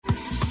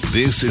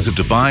This is a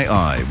Dubai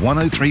Eye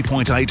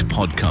 103.8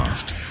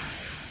 podcast.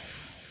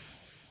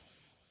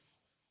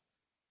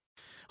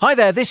 Hi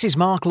there, this is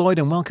Mark Lloyd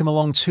and welcome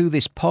along to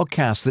this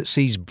podcast that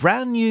sees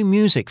brand new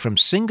music from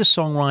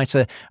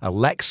singer-songwriter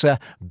Alexa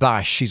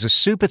Bash. She's a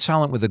super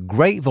talent with a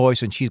great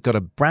voice and she's got a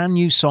brand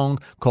new song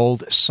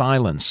called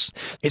Silence.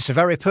 It's a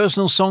very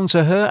personal song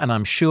to her and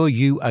I'm sure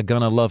you are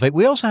going to love it.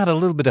 We also had a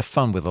little bit of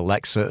fun with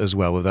Alexa as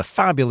well with a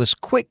fabulous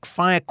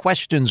quick-fire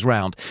questions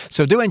round.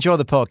 So do enjoy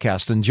the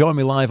podcast and join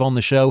me live on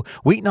the show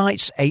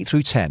weeknights 8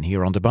 through 10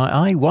 here on Dubai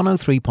Eye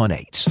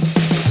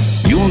 103.8.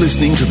 You're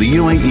listening to the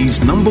UAE's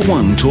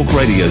 #1 talk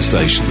radio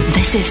station.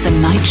 This is The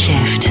Night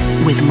Shift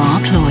with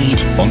Mark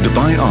Lloyd On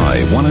Dubai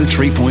Eye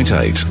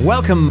 103.8.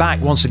 Welcome back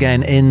once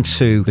again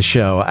into the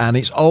show, and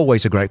it's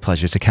always a great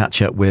pleasure to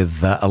catch up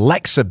with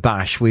Alexa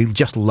Bash. We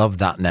just love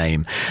that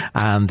name,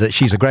 and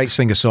she's a great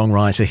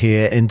singer-songwriter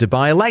here in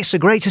Dubai. Alexa,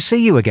 great to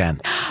see you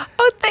again.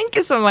 Oh, thank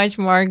you so much,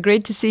 Mark.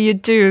 Great to see you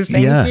too.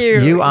 Thank you.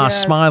 You are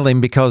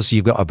smiling because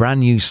you've got a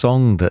brand new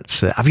song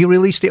that's... have you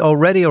released it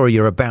already or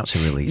you're about to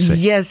release it?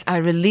 Yes, I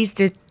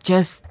released it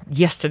just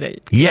yesterday.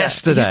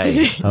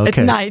 Yesterday.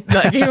 Okay. At night.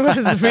 Like, it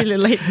was really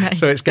late night.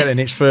 So it's getting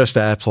its first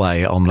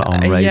airplay on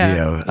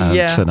radio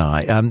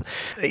tonight.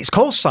 It's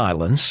called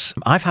Silence.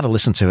 I've had a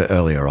listen to it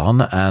earlier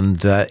on, and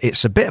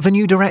it's a bit of a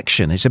new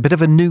direction. It's a bit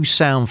of a new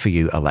sound for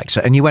you,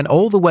 Alexa. And you went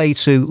all the way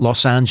to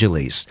Los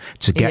Angeles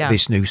to get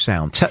this new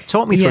sound.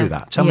 Talk me through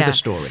that. Tell me the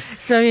story.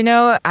 So,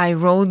 I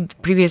wrote the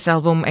previous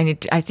album, and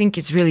I think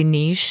it's really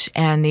niche,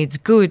 and it's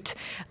good,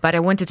 but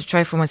I wanted to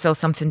try for myself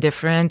something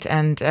different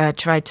and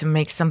try to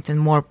make something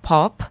more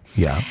pop.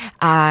 Yeah.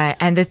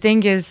 And the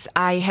thing is,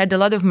 I had a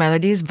lot of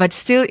melodies, but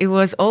still it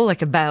was all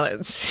like a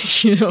ballads,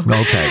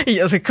 Okay.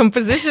 Yes, the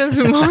compositions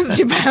were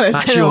mostly ballads.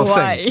 That's your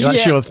thing.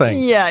 That's your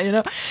thing.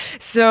 Yeah,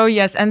 So,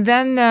 yes. And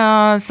then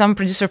some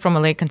producer from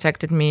LA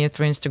contacted me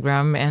through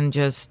Instagram and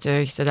just,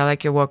 he said, I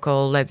like your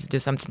vocal, let's do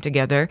something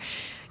together.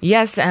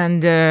 Yes,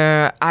 and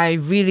I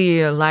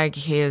really like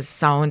his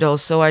sound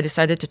also. I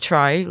decided to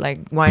try,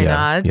 why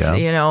not,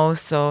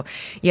 So,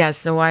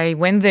 so I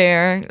went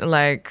there,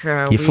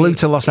 You flew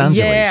to Los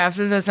Angeles? Yeah, I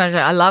flew to Los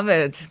Angeles. I love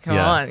it. Come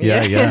on.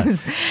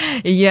 Yes.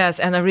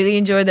 Yes, and I really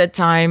enjoyed that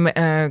time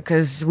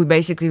because we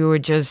were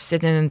just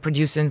sitting and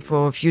producing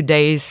for a few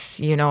days,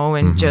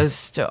 and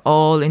just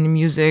all in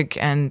music.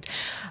 And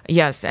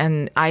yes,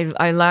 and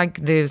I like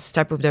this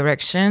type of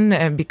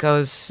direction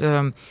because...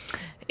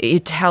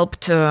 it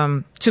helped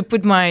to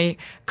put my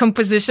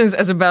compositions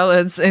as a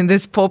ballads in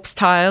this pop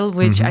style,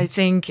 which I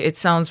think it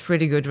sounds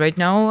pretty good right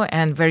now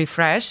and very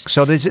fresh.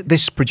 So does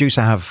this producer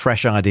have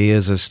fresh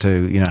ideas as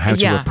to, how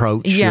to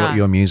approach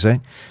your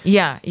music?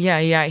 Yeah.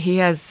 He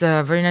has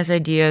very nice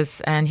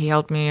ideas, and he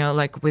helped me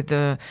with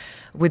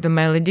the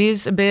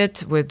melodies a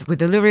bit, with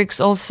the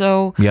lyrics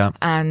also,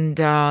 and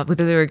with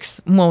the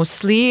lyrics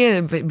mostly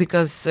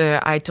because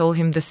I told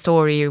him the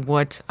story,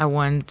 what I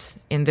want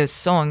in this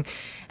song.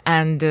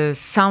 And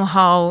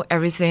somehow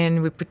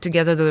everything, we put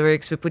together the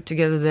lyrics, we put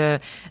together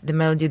the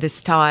melody, the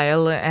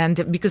style,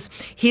 and because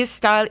his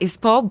style is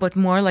pop, but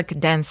more like a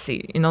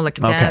dancey, like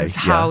dance,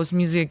 house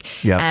music.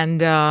 Yeah. And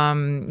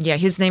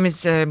his name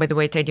is, by the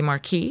way, Teddy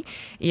Marquis.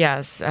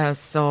 Yes,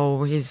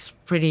 so he's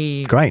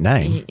pretty... Great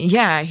name.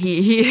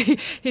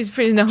 He's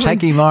pretty known.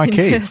 Teddy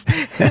Marquis.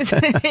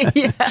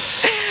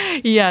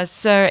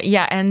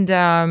 And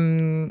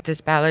this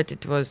ballad,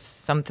 it was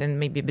something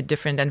maybe a bit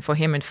different than for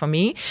him and for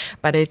me,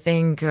 but I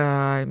think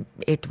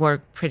it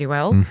worked pretty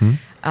well.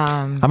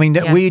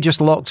 Were you just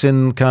locked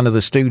in kind of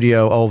the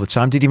studio all the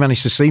time? Did you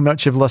manage to see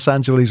much of Los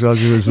Angeles while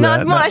you was there?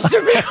 Not much,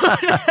 to be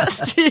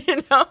honest.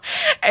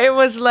 It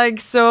was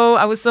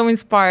I was so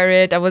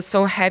inspired. I was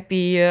so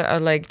happy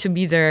to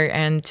be there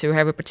and to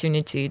have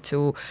opportunity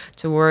to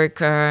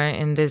work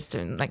in this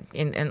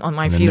on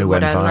my field,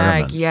 what I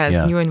like.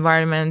 Yes, new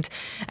environment,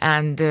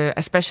 and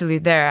especially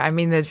there.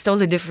 It's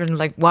totally different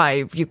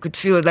vibe. You could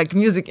feel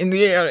music in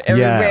the air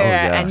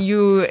everywhere, and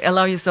you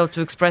allow yourself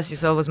to express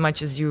yourself as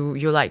much as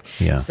you like.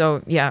 Yeah.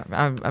 So,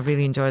 I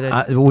really enjoyed it.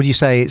 Would you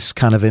say it's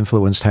kind of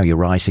influenced how you're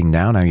writing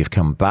now you've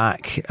come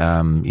back?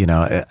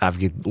 Have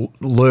you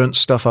learnt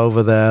stuff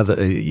over there that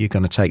you're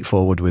going to take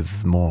forward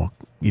with more,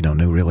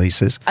 new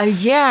releases?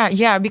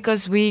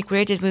 Because we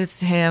created with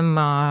him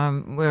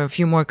a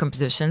few more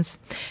compositions,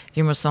 a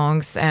few more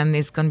songs, and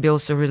it's going to be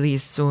also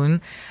released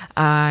soon.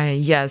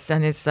 Yes,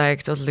 and it's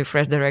totally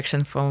fresh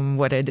direction from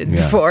what I did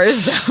before.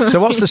 So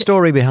what's the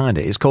story behind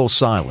it? It's called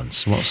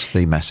Silence. What's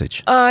the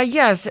message?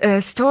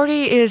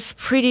 Story is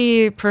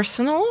pretty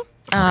personal.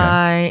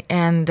 Okay.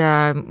 And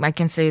I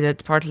can say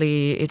that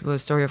partly it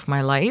was a story of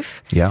my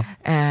life. Yeah.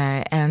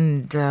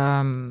 And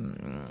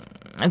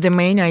the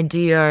main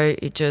idea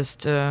is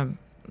just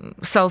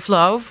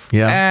self-love.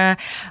 Yeah.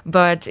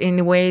 But in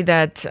a way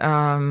that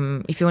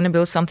if you want to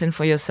build something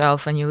for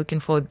yourself and you're looking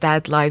for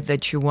that life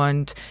that you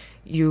want,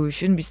 you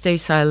shouldn't stay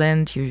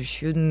silent. You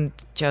shouldn't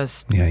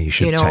just you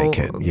should take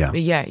it.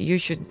 You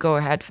should go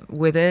ahead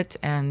with it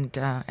and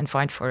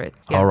fight for it.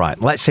 All right,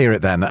 let's hear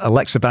it then.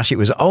 Alexa Bash, it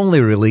was only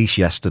released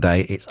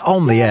yesterday. It's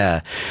on the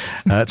air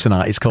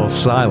tonight. It's called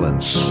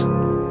Silence.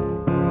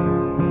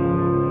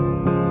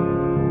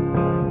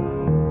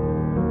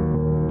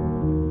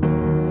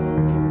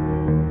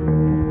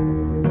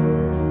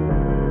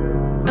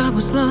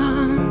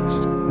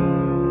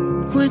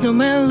 with no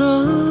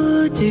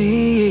melody.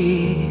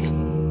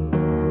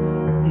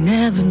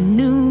 Never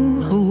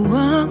knew who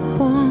I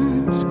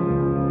was.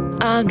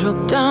 I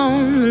dropped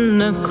down in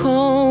the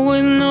cold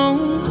with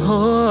no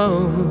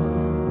hope.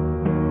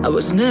 I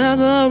was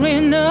never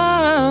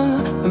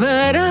enough,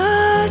 but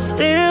I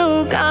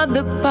still got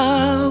the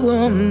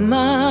power in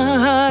my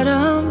heart.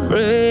 I'm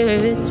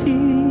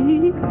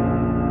ready,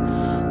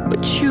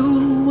 but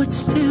you would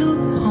still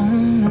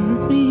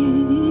hold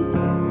me.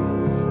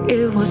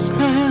 It was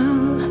hell,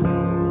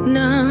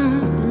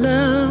 not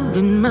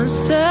loving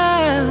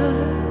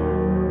myself.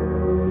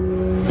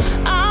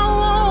 I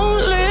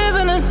won't live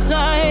in the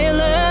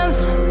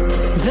silence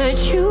that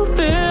you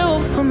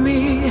built for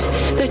me,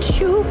 that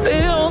you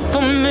built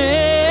for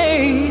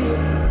me.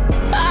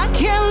 I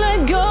can't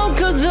let go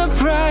 'cause the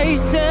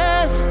price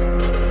is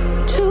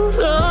too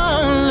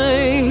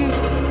lonely,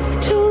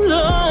 too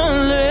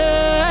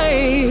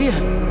lonely.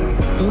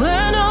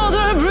 When all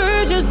the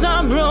bridges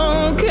are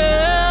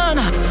broken,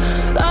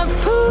 I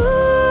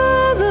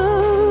follow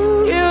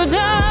you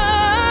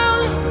down.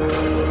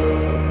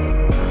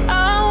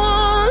 I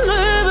won't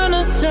live in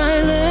the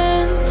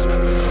silence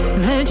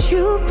that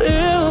you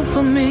built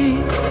for me,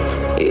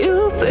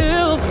 you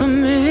built for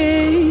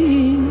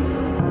me.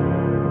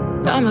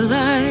 I'm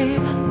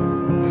alive,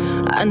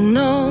 I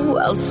know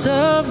I'll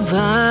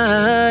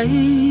survive.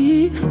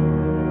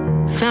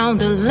 Found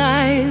the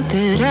life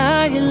that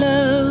I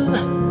love.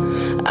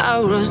 I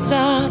rose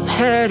up,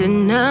 had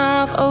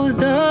enough of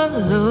the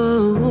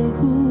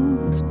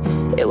lows.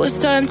 It was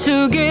time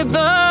to give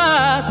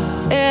up.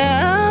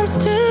 Yeah, I'm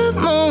still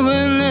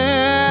moving,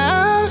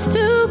 I'm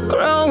still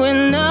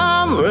growing,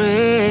 I'm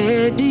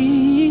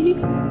ready.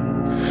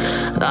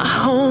 I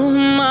hold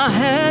my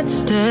head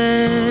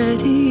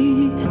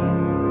steady,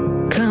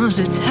 'cause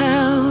it's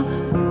hell,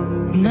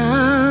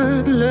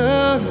 not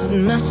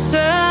loving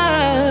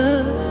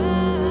myself.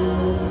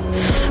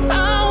 I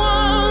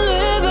won't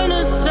live in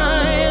the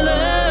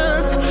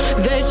silence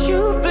that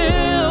you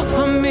built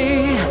for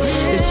me,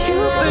 that you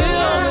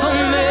built for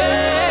me.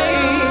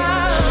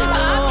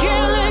 I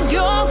can't let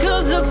go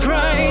 'cause the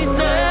price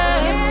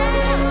is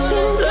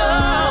too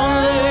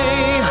lonely,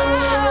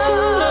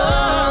 too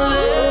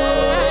lonely.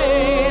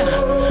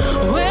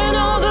 When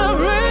all the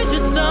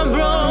bridges are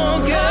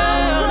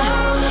broken,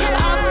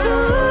 I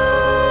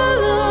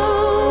follow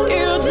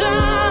you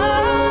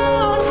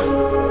down.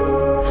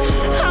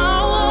 I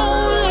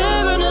won't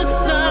live in the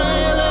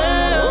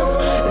silence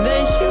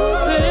that you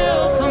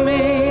built for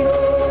me,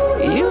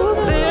 you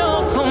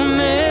built for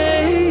me.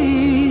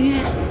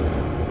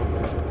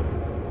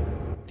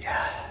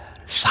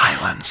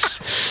 Silence.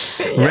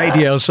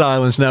 Radio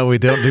silence. No, we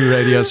don't do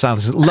radio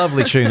silence.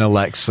 Lovely tune,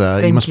 Alexa.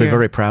 You Thank must be you.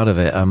 very proud of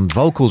it.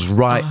 Vocals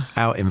right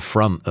out in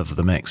front of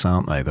the mix,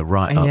 aren't they? They're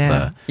right up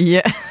there.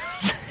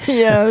 Yes.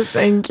 Yeah,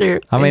 thank you.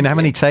 I mean, Thank how you.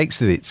 many takes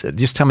did it?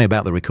 Just tell me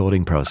about the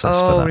recording process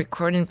for that.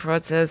 Recording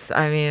process.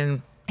 I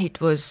mean, it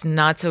was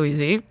not so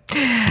easy.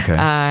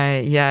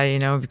 Okay. Yeah, you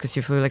know, because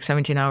you flew like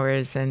 17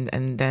 hours and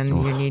then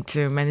you need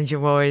to manage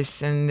your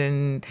voice and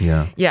then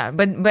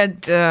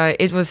but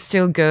it was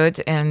still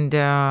good. And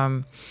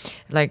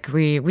like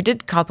we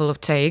did a couple of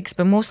takes,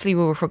 but mostly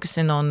we were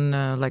focusing on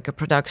like a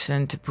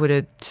production to put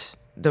it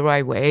the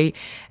right way.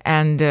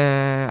 And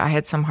I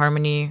had some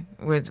harmony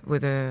with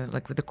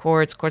the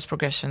chords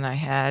progression I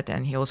had,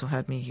 and he also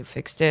helped me. He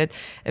fixed it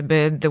a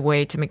bit, the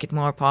way to make it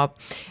more pop.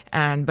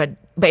 But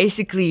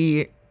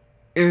basically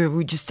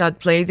we just started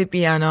playing the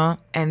piano,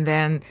 and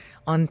then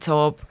on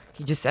top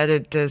he just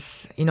added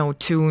this, you know,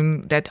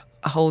 tune that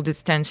hold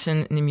its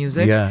tension in the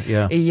music.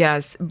 Yeah.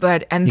 Yes,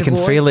 but and You the can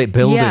voice, feel it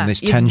building,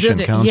 this it's tension,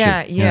 building,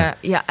 can't you?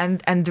 Yeah.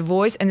 And the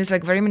voice, and it's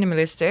like very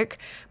minimalistic,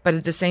 but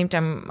at the same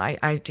time,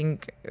 I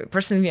think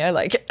personally I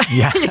like it.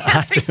 Yeah,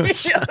 I do.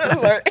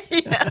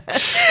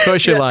 Of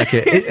course you like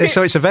it.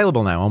 So it's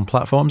available now on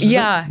platforms, is it?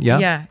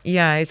 Yeah.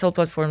 It's all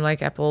platforms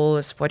like Apple,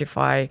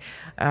 Spotify,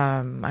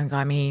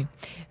 Angami,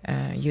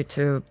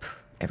 YouTube.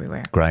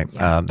 Everywhere. Great.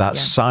 That's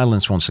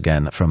Silence once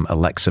again from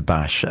Alexa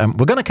Bash.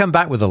 We're going to come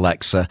back with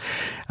Alexa.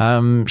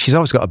 She's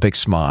always got a big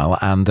smile,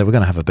 and we're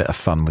going to have a bit of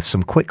fun with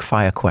some quick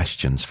fire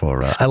questions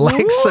for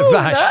Alexa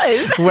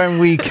Bash when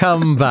we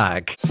come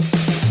back.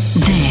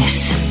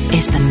 This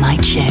is The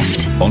Night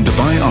Shift. On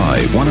Dubai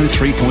Eye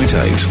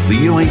 103.8, the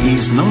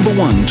UAE's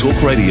 #1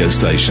 talk radio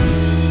station.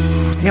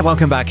 Yeah,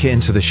 welcome back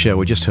into the show.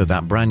 We just heard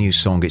that brand new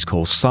song. It's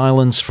called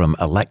Silence from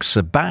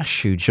Alexa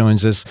Bash, who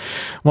joins us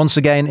once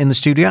again in the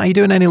studio. Are you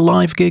doing any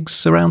live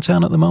gigs around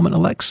town at the moment,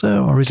 Alexa,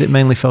 or is it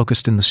mainly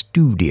focused in the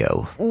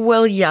studio?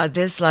 Well, yeah,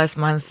 this last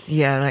month,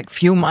 like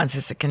few months,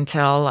 as I can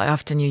tell,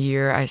 after New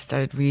Year, I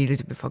started really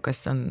to be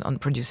focused on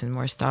producing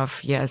more stuff.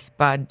 Yes,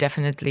 but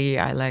definitely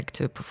I like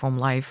to perform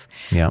live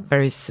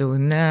very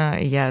soon.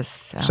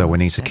 Yes. So we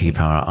need to keep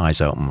our eyes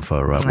open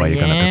for where you're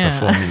going to be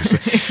performing.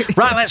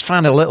 Right, let's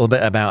find a little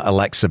bit about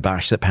Alexa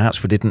Bash that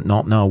perhaps we did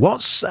not know.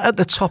 What's at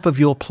the top of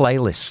your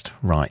playlist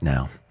right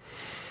now?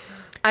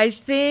 I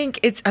think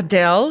it's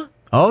Adele.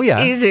 Oh,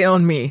 yeah. Easy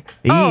on Me.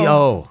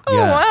 Oh,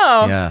 yeah.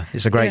 Wow. Yeah,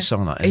 it's a great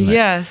song, that, isn't it?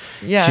 Yes.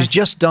 She's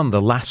just done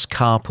the last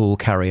carpool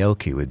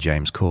karaoke with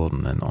James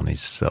Corden and on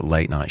his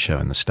late night show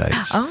in the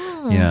States.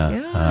 Oh,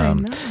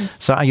 nice.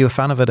 So are you a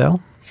fan of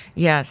Adele?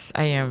 Yes,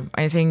 I am.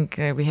 I think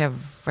we have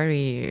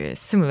very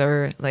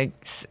similar, like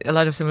a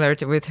lot of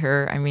similarity with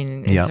her. I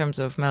mean, in terms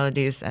of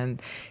melodies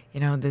and,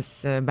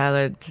 this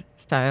ballad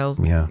style.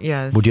 Yeah.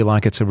 Yes. Would you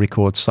like her to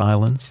record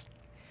Silence?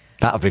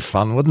 That would be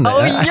fun, wouldn't it?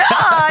 Oh, yeah.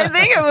 I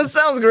think it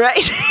sounds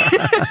great.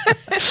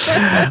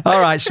 All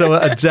right, so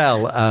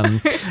Adele.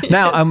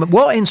 Now,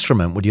 what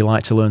instrument would you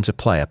like to learn to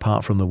play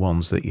apart from the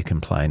ones that you can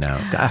play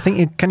now? I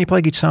think can you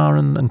play guitar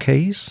and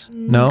keys?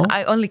 No?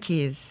 Only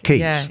keys.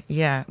 Keys?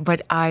 Yeah.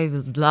 But I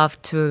would love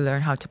to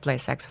learn how to play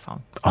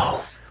saxophone.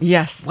 Oh.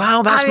 Yes.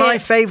 Wow, that's my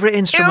favourite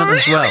instrument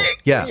as well.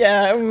 Yeah.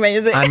 Yeah,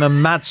 amazing. I'm a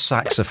mad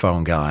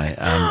saxophone guy.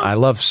 I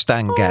love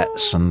Stan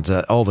Getz and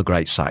all the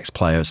great sax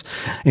players.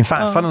 In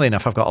fact, funnily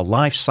enough, I've got a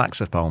live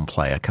saxophone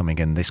player coming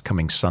in this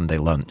coming Sunday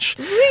lunch,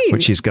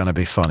 which is going to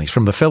be fun. He's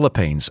from the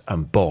Philippines,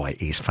 and boy,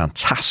 he's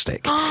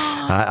fantastic.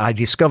 I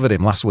discovered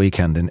him last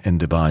weekend in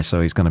Dubai,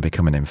 so he's going to be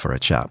coming in for a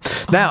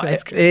chat. Now,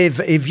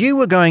 if you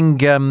were going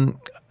on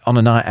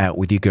a night out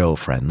with your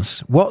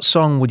girlfriends, what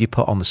song would you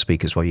put on the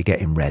speakers while you're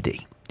getting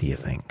ready, do you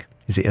think?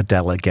 Is it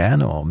Adele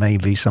again, or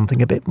maybe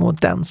something a bit more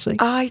dancey?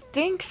 I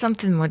think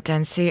something more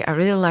dancey. I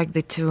really like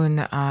the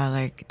tune,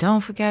 like "Don't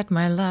Forget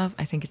My Love."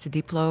 I think it's a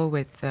Diplo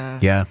with.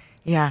 Yeah.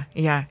 So,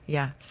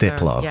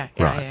 Diplo, right?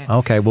 Yeah.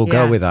 Okay, we'll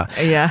go with that.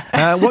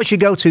 Yeah. What's your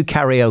go-to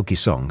karaoke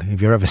song?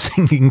 If you're ever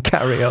singing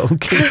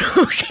karaoke,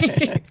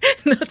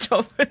 Not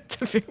often,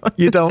 to be honest.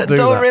 You don't do I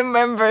don't that.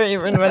 remember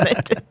even when I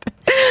did.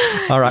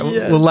 All right,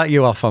 we'll let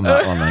you off on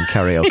that one then,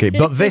 karaoke.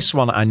 But this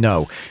one, I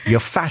know your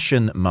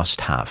fashion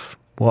must-have.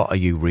 What are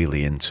you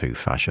really into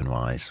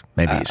fashion-wise?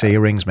 Maybe it's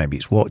earrings, maybe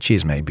it's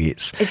watches, maybe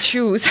it's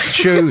shoes.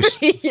 Shoes.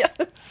 Yes.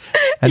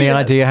 Any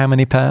idea how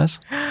many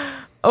pairs?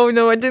 Oh,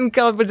 no, I didn't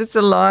count, but it's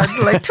a lot.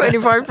 Like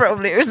 25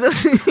 probably or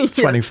something.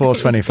 24,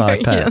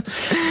 25 pairs.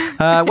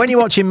 When you're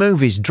watching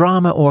movies,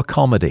 drama or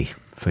comedy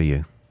for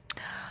you?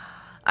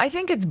 I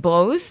think it's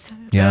both.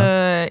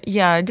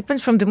 Yeah. It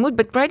depends from the mood.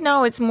 But right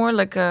now it's more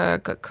like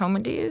a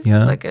comedy,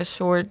 like a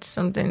short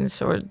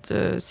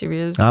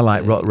series. I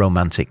like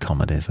romantic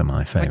comedies are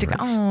my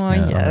favourites.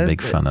 I'm a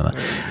big fan of that.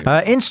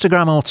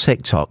 Instagram or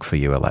TikTok for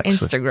you,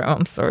 Alexa?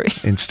 Instagram, sorry.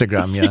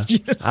 Instagram, yeah.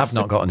 Yes. I've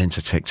not gotten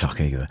into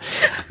TikTok either.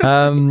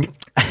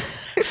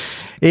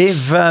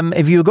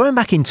 If you were going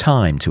back in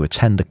time to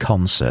attend a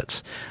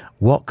concert,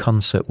 what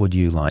concert would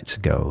you like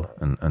to go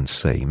and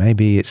see?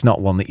 Maybe it's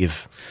not one that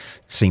you've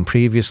seen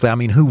previously. I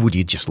mean, who would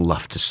you just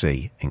love to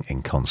see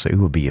in concert?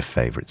 Who would be your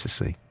favourite to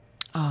see?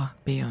 Oh,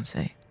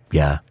 Beyonce.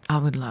 Yeah. I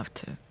would love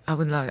to.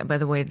 By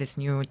the way, this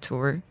new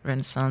tour,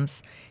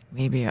 Renaissance,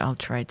 maybe I'll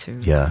try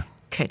to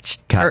catch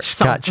her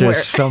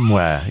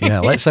somewhere. Yeah,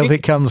 let's hope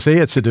it comes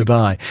here to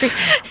Dubai.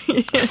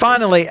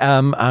 Finally,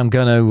 I'm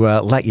going to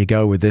let you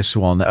go with this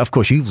one. Of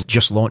course, you've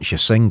just launched your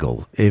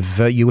single. If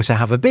you were to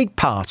have a big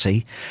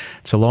party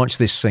to launch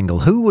this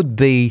single, who would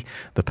be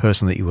the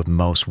person that you would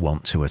most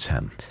want to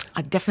attend?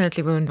 I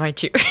definitely will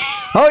invite you.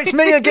 Oh, it's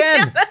me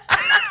again.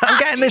 I'm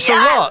getting this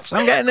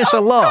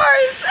a lot.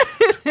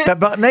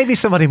 But maybe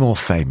somebody more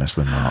famous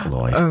than Mark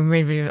Lloyd. Oh,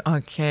 maybe.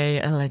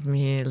 Okay, let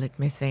me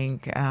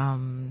think.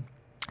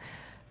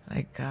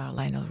 Like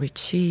Lionel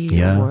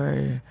Richie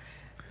or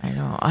I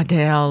know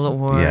Adele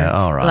or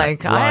all right.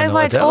 Like Lionel, I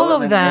invite Adele, all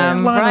of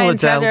them. Lionel, Brian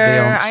Adele, Tedder.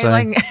 Beyonce, I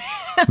like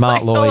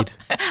Mark Lloyd.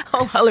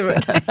 All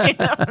Hollywood.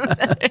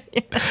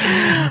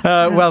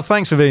 Well,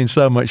 thanks for being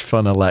so much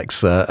fun,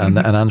 Alexa, and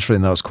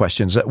answering those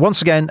questions.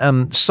 Once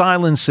again,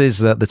 Silence is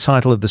the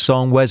title of the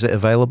song. Where's it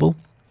available?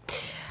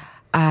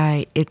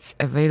 It's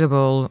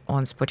available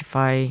on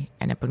Spotify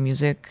and Apple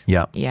Music.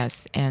 Yeah.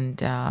 Yes,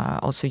 and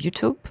also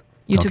YouTube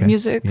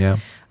Music. Yeah.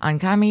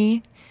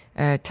 Ankami,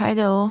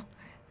 Tidal.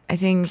 I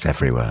think it's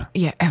everywhere.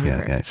 Yeah,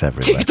 everywhere. Yeah, it's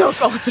everywhere.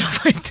 TikTok also.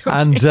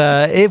 And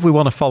if we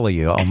want to follow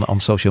you on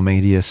social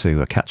media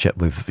to catch up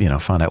with,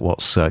 find out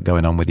what's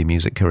going on with your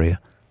music career.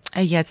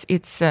 Yes,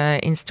 it's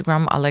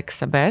Instagram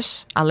Alexa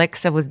Bash.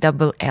 Alexa with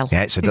double L.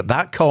 Yeah,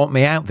 that caught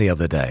me out the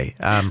other day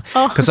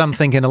because I'm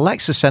thinking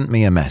Alexa sent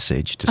me a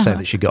message to say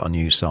that she got a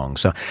new song.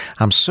 So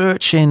I'm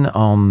searching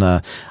on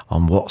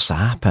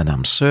WhatsApp and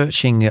I'm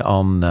searching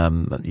on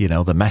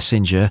the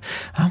Messenger.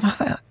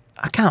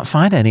 I can't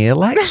find any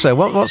Alexa.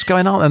 What's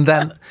going on? And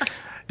then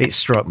it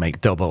struck me,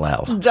 double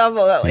L.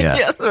 Double L,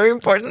 yes, very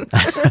important.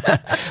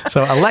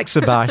 So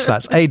Alexa Bash,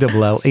 that's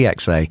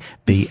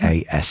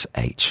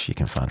ALLEXABASH. You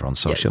can find her on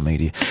social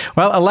media.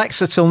 Well,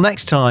 Alexa, till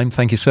next time,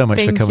 thank you so much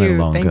for coming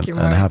along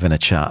and having a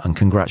chat. And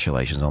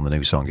congratulations on the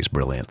new song. It's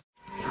brilliant.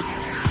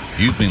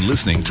 You've been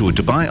listening to a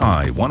Dubai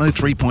Eye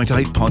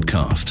 103.8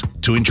 podcast.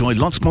 To enjoy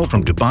lots more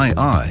from Dubai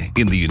Eye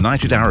in the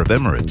United Arab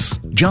Emirates,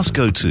 just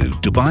go to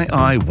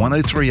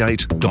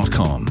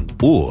DubaiEye1038.com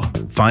or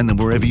find them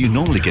wherever you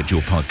normally get your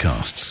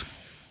podcasts.